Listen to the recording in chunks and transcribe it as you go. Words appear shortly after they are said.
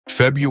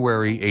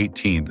February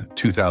 18th,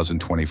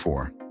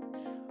 2024.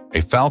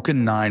 A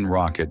Falcon 9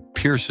 rocket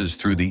pierces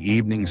through the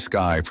evening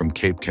sky from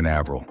Cape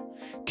Canaveral,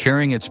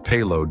 carrying its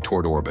payload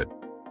toward orbit.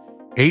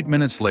 8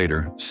 minutes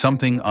later,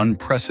 something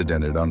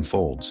unprecedented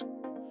unfolds.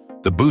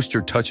 The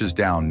booster touches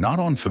down not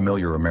on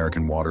familiar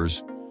American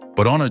waters,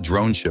 but on a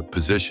drone ship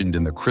positioned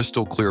in the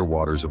crystal-clear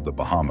waters of the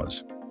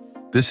Bahamas.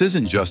 This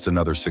isn't just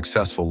another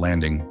successful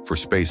landing for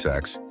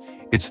SpaceX,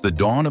 it's the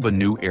dawn of a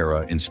new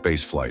era in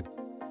spaceflight.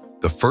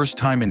 The first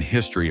time in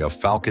history a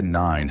Falcon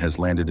 9 has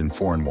landed in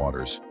foreign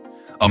waters,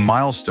 a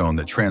milestone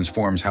that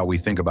transforms how we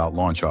think about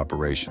launch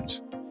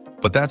operations.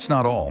 But that's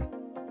not all.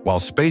 While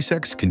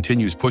SpaceX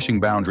continues pushing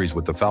boundaries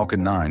with the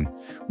Falcon 9,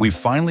 we've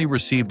finally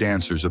received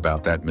answers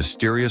about that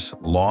mysterious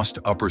lost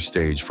upper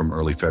stage from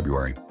early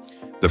February.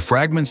 The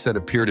fragments that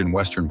appeared in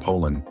Western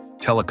Poland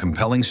tell a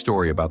compelling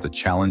story about the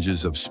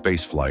challenges of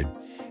spaceflight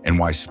and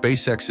why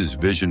SpaceX's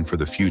vision for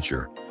the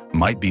future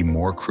might be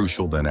more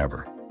crucial than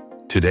ever.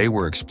 Today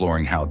we're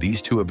exploring how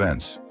these two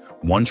events,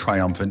 one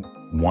triumphant,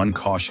 one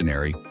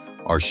cautionary,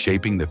 are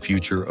shaping the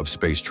future of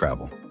space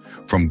travel.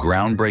 From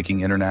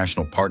groundbreaking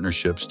international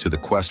partnerships to the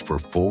quest for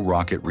full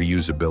rocket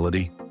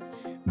reusability,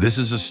 this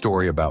is a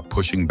story about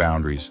pushing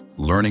boundaries,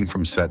 learning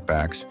from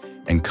setbacks,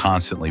 and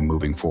constantly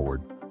moving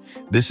forward.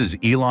 This is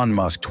Elon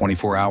Musk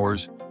 24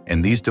 hours,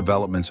 and these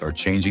developments are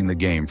changing the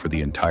game for the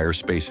entire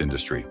space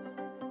industry.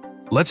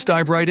 Let's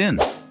dive right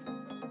in.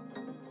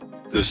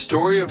 The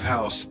story of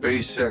how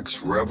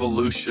SpaceX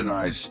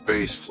revolutionized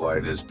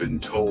spaceflight has been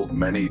told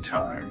many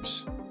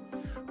times,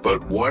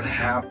 but what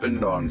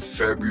happened on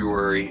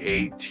February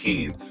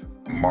 18th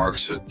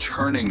marks a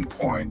turning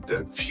point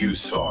that few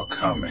saw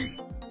coming.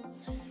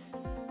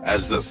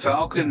 As the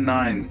Falcon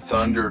 9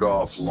 thundered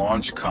off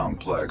Launch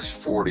Complex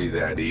 40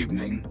 that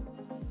evening,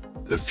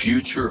 the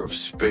future of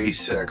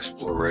space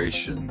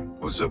exploration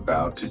was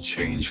about to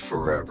change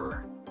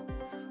forever.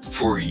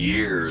 For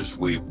years,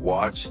 we've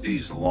watched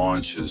these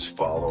launches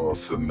follow a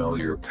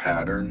familiar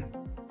pattern.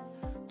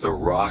 The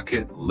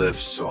rocket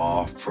lifts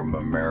off from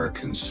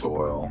American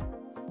soil,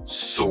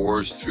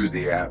 soars through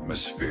the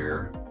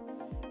atmosphere,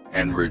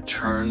 and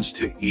returns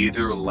to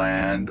either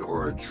land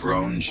or a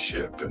drone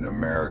ship in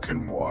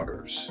American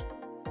waters.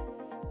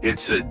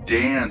 It's a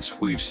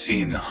dance we've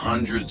seen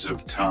hundreds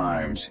of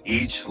times,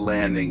 each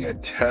landing a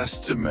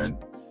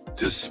testament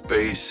to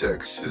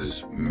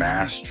SpaceX's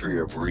mastery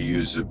of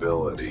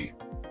reusability.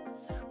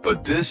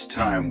 But this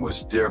time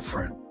was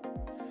different.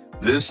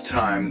 This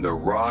time, the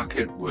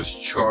rocket was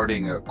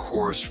charting a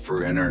course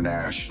for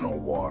international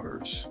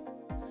waters.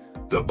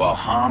 The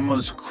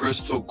Bahamas'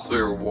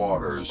 crystal-clear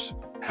waters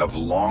have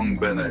long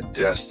been a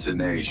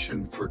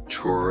destination for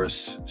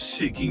tourists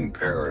seeking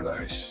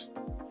paradise.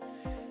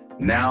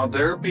 Now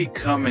they're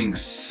becoming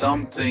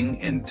something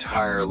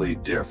entirely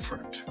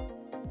different,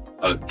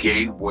 a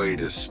gateway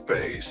to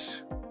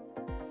space.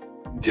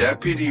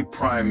 Deputy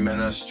Prime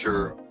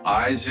Minister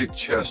Isaac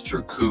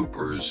Chester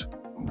Cooper's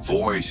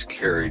voice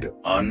carried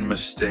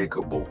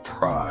unmistakable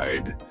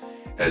pride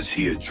as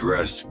he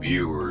addressed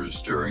viewers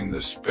during the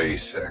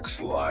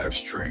SpaceX live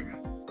stream.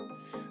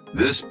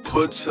 "This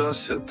puts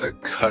us at the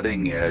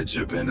cutting edge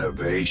of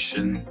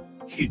innovation,"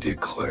 he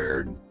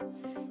declared,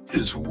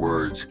 his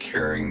words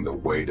carrying the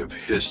weight of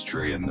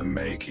history in the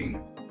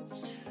making.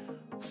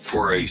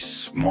 For a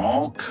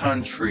small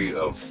country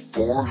of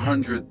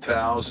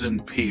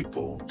 400,000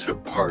 people to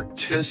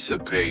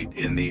participate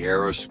in the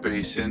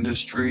aerospace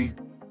industry,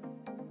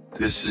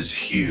 this is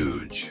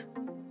huge.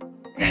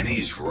 And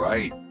he's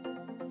right.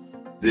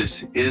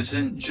 This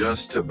isn't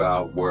just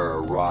about where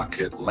a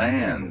rocket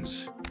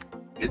lands.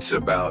 It's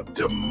about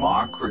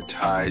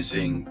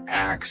democratizing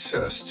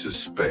access to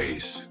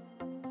space.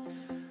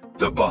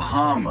 The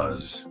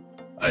Bahamas,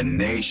 a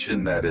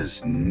nation that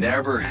has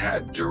never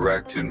had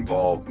direct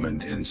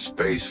involvement in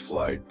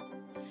spaceflight,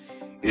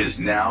 is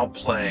now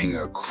playing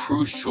a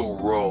crucial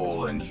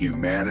role in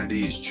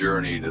humanity's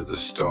journey to the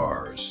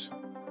stars.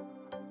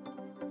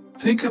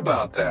 Think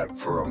about that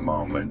for a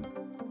moment.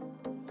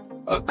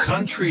 A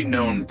country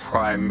known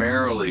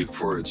primarily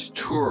for its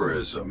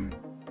tourism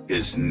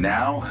is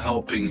now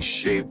helping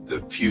shape the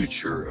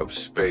future of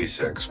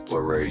space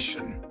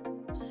exploration.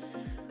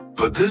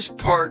 But this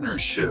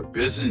partnership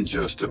isn't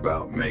just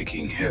about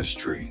making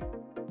history.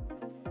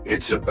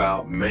 It's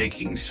about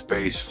making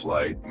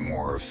spaceflight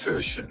more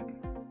efficient.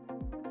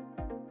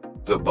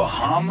 The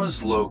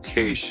Bahamas'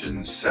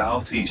 location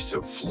southeast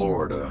of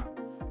Florida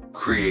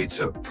creates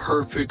a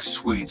perfect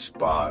sweet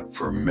spot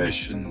for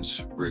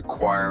missions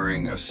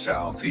requiring a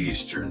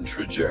southeastern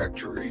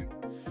trajectory.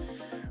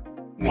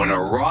 When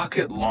a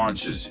rocket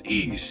launches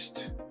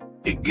east,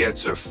 it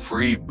gets a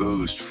free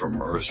boost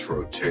from Earth's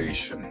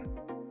rotation.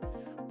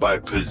 By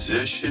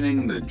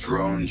positioning the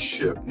drone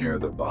ship near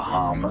the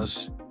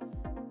Bahamas,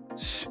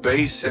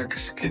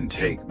 SpaceX can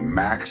take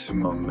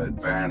maximum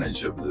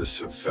advantage of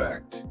this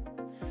effect,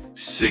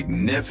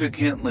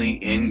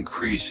 significantly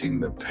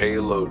increasing the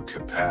payload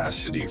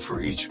capacity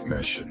for each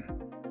mission.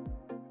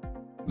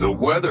 The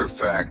weather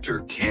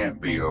factor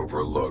can't be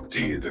overlooked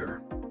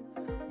either.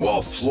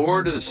 While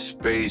Florida's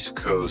Space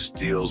Coast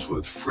deals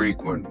with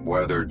frequent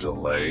weather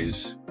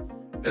delays,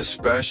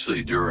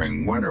 especially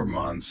during winter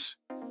months,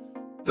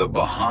 the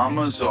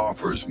Bahamas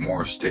offers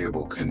more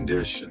stable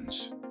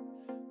conditions.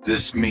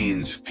 This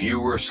means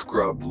fewer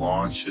scrubbed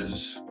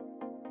launches,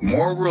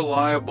 more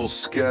reliable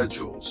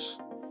schedules,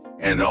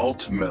 and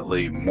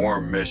ultimately more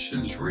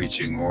missions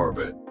reaching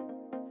orbit.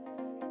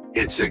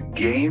 It's a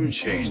game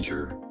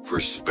changer for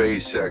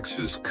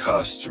SpaceX's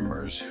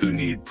customers who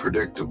need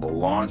predictable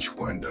launch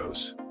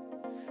windows.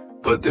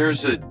 But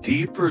there's a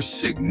deeper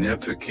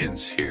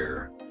significance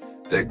here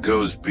that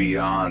goes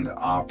beyond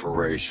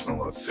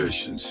operational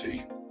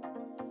efficiency.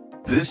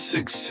 This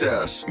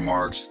success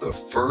marks the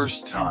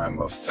first time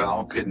a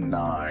Falcon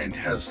 9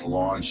 has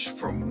launched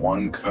from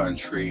one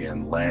country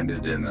and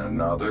landed in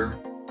another,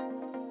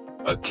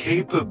 a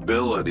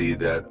capability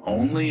that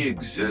only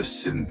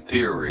exists in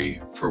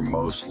theory for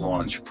most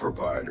launch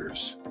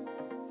providers.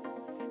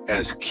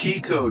 As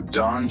Kiko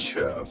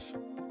Donchev,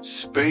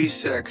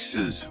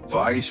 SpaceX's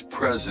vice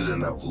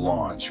president of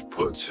launch,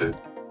 puts it,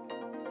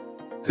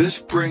 this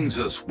brings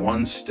us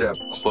one step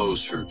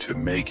closer to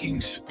making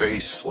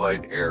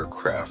spaceflight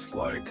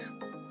aircraft-like.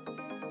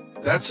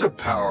 That's a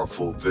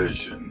powerful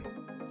vision.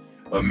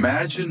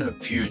 Imagine a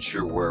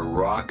future where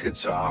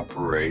rockets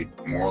operate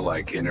more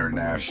like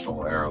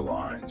international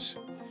airlines,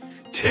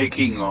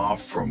 taking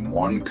off from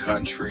one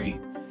country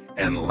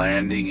and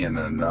landing in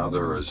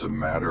another as a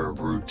matter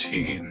of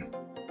routine.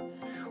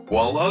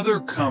 While other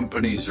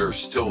companies are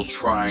still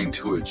trying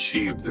to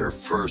achieve their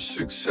first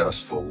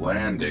successful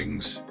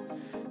landings,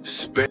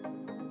 the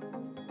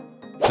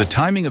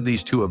timing of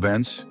these two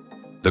events,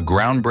 the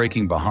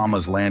groundbreaking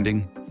Bahamas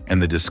landing and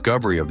the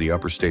discovery of the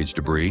upper stage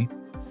debris,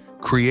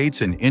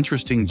 creates an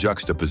interesting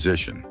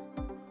juxtaposition.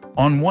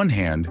 On one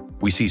hand,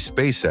 we see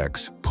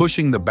SpaceX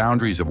pushing the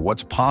boundaries of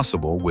what's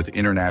possible with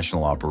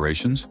international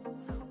operations.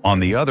 On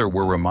the other,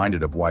 we're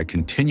reminded of why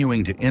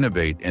continuing to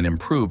innovate and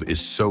improve is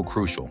so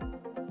crucial.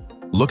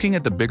 Looking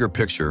at the bigger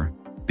picture,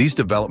 these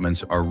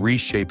developments are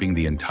reshaping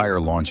the entire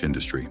launch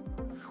industry.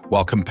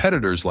 While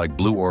competitors like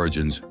Blue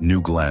Origin's New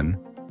Glenn,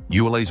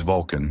 ULA's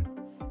Vulcan,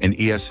 and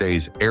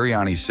ESA's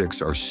Ariane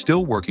 6 are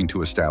still working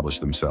to establish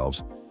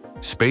themselves,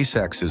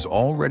 SpaceX is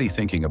already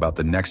thinking about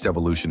the next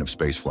evolution of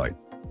spaceflight.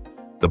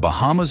 The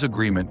Bahamas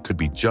Agreement could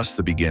be just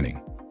the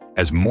beginning.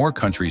 As more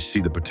countries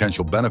see the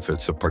potential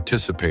benefits of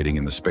participating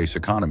in the space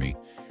economy,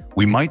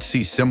 we might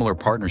see similar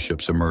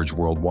partnerships emerge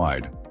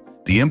worldwide.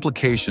 The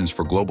implications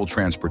for global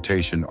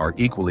transportation are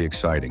equally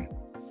exciting.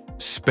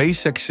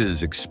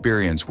 SpaceX's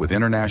experience with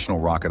international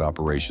rocket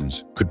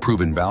operations could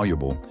prove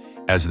invaluable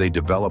as they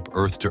develop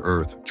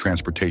Earth-to-Earth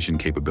transportation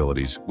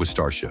capabilities with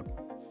Starship.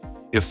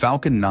 If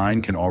Falcon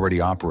 9 can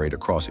already operate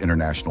across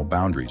international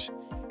boundaries,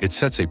 it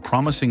sets a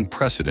promising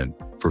precedent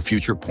for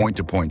future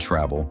point-to-point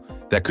travel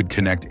that could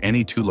connect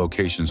any two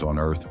locations on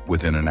Earth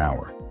within an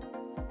hour.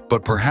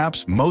 But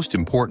perhaps most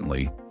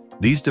importantly,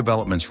 these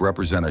developments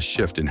represent a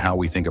shift in how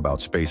we think about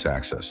space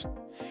access.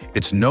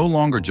 It's no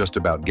longer just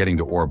about getting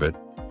to orbit.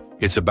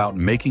 It's about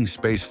making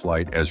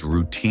spaceflight as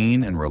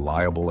routine and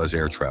reliable as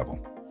air travel.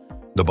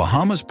 The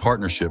Bahamas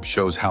partnership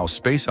shows how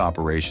space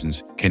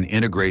operations can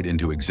integrate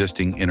into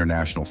existing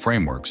international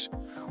frameworks,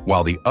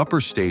 while the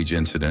upper stage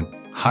incident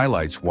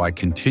highlights why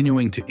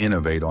continuing to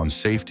innovate on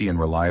safety and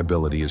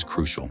reliability is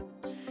crucial.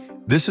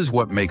 This is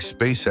what makes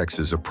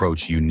SpaceX's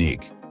approach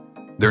unique.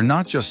 They're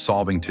not just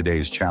solving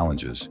today's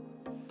challenges.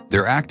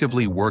 They're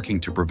actively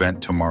working to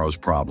prevent tomorrow's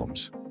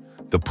problems.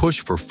 The push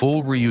for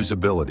full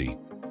reusability,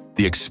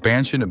 the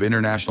expansion of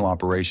international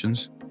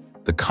operations,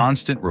 the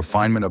constant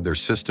refinement of their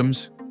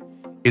systems,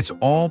 it's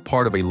all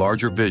part of a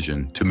larger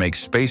vision to make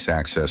space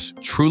access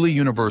truly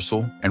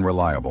universal and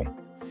reliable.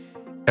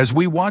 As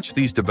we watch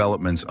these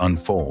developments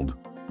unfold,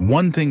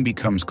 one thing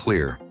becomes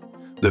clear.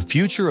 The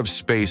future of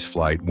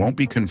spaceflight won't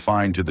be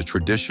confined to the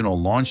traditional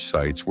launch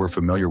sites we're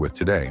familiar with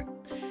today.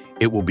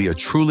 It will be a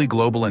truly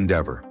global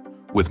endeavor,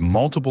 with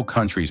multiple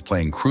countries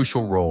playing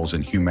crucial roles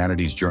in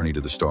humanity's journey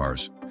to the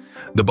stars.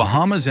 The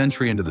Bahamas'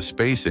 entry into the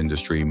space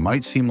industry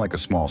might seem like a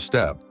small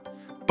step,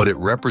 but it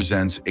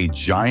represents a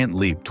giant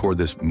leap toward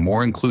this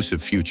more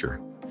inclusive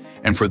future.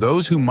 And for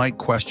those who might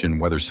question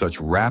whether such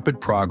rapid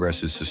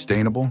progress is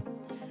sustainable,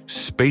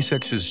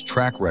 SpaceX's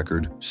track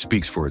record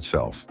speaks for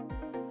itself.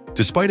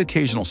 Despite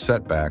occasional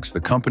setbacks,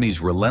 the company's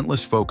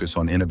relentless focus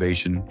on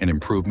innovation and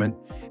improvement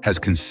has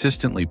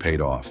consistently paid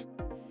off.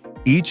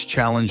 Each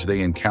challenge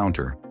they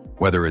encounter,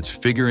 whether it's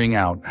figuring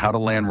out how to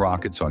land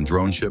rockets on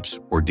drone ships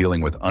or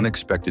dealing with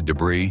unexpected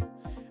debris,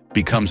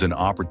 becomes an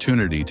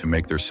opportunity to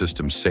make their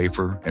systems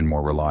safer and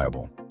more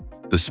reliable.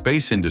 The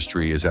space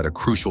industry is at a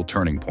crucial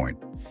turning point,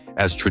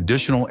 as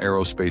traditional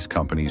aerospace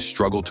companies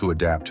struggle to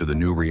adapt to the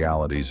new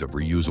realities of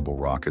reusable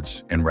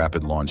rockets and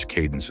rapid launch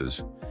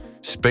cadences.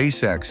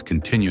 SpaceX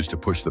continues to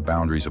push the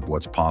boundaries of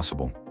what's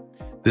possible.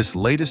 This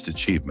latest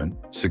achievement,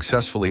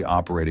 successfully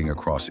operating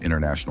across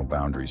international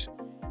boundaries,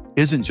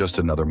 isn't just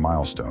another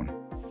milestone.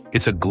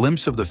 It's a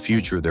glimpse of the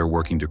future they're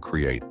working to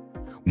create,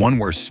 one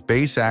where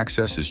space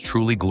access is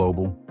truly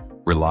global,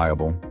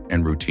 reliable,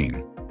 and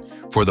routine.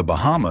 For the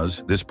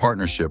Bahamas, this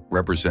partnership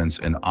represents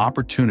an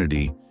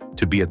opportunity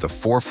to be at the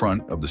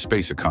forefront of the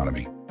space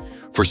economy.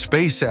 For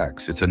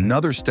SpaceX, it's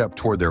another step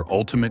toward their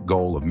ultimate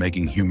goal of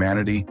making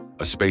humanity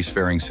a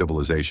spacefaring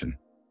civilization.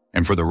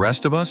 And for the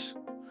rest of us,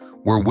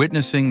 we're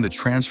witnessing the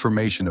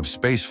transformation of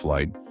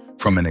spaceflight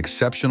from an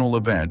exceptional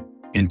event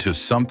into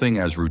something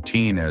as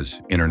routine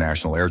as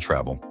international air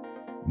travel,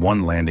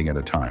 one landing at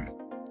a time.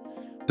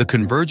 The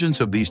convergence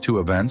of these two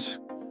events,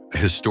 a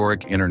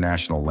historic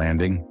international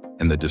landing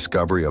and the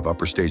discovery of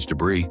upper stage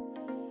debris,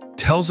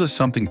 tells us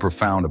something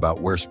profound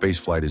about where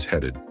spaceflight is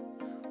headed.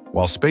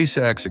 While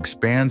SpaceX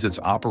expands its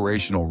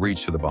operational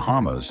reach to the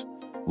Bahamas,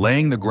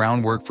 laying the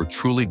groundwork for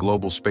truly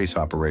global space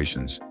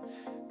operations,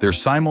 they're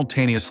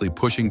simultaneously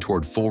pushing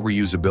toward full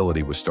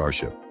reusability with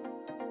Starship.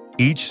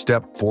 Each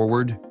step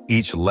forward,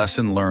 each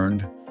lesson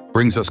learned,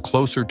 brings us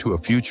closer to a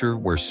future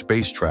where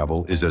space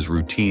travel is as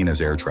routine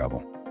as air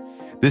travel.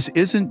 This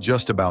isn't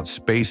just about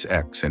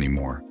SpaceX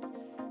anymore.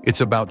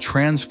 It's about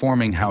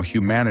transforming how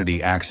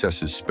humanity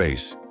accesses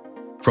space.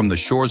 From the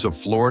shores of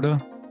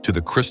Florida to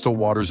the crystal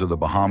waters of the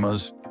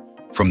Bahamas,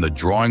 from the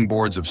drawing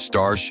boards of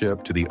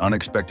Starship to the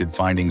unexpected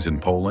findings in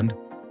Poland,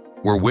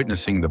 we're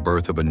witnessing the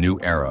birth of a new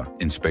era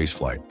in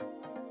spaceflight.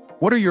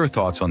 What are your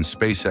thoughts on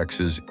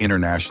SpaceX's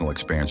international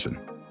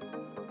expansion?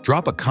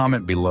 Drop a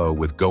comment below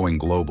with Going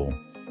Global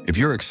if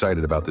you're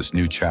excited about this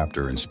new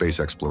chapter in space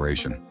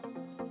exploration.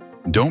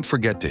 Don't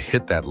forget to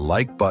hit that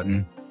like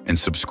button and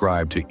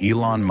subscribe to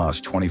Elon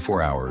Musk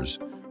 24 Hours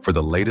for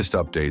the latest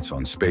updates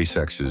on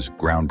SpaceX's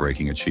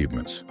groundbreaking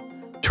achievements.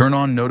 Turn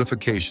on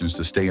notifications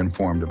to stay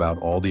informed about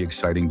all the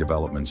exciting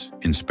developments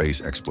in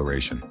space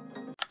exploration.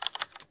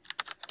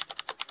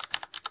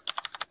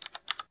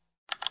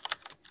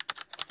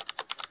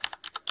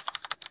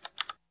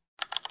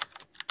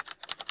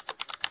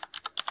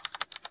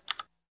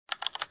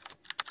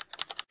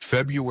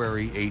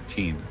 February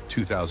 18,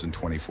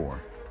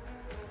 2024.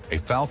 A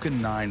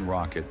Falcon 9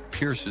 rocket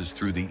pierces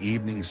through the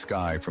evening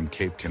sky from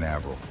Cape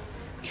Canaveral,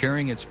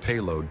 carrying its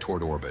payload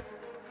toward orbit.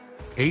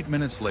 8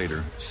 minutes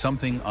later,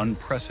 something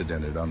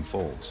unprecedented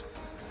unfolds.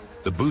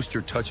 The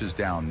booster touches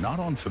down not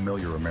on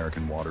familiar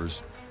American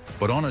waters,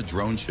 but on a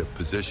drone ship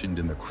positioned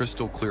in the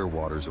crystal clear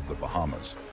waters of the Bahamas.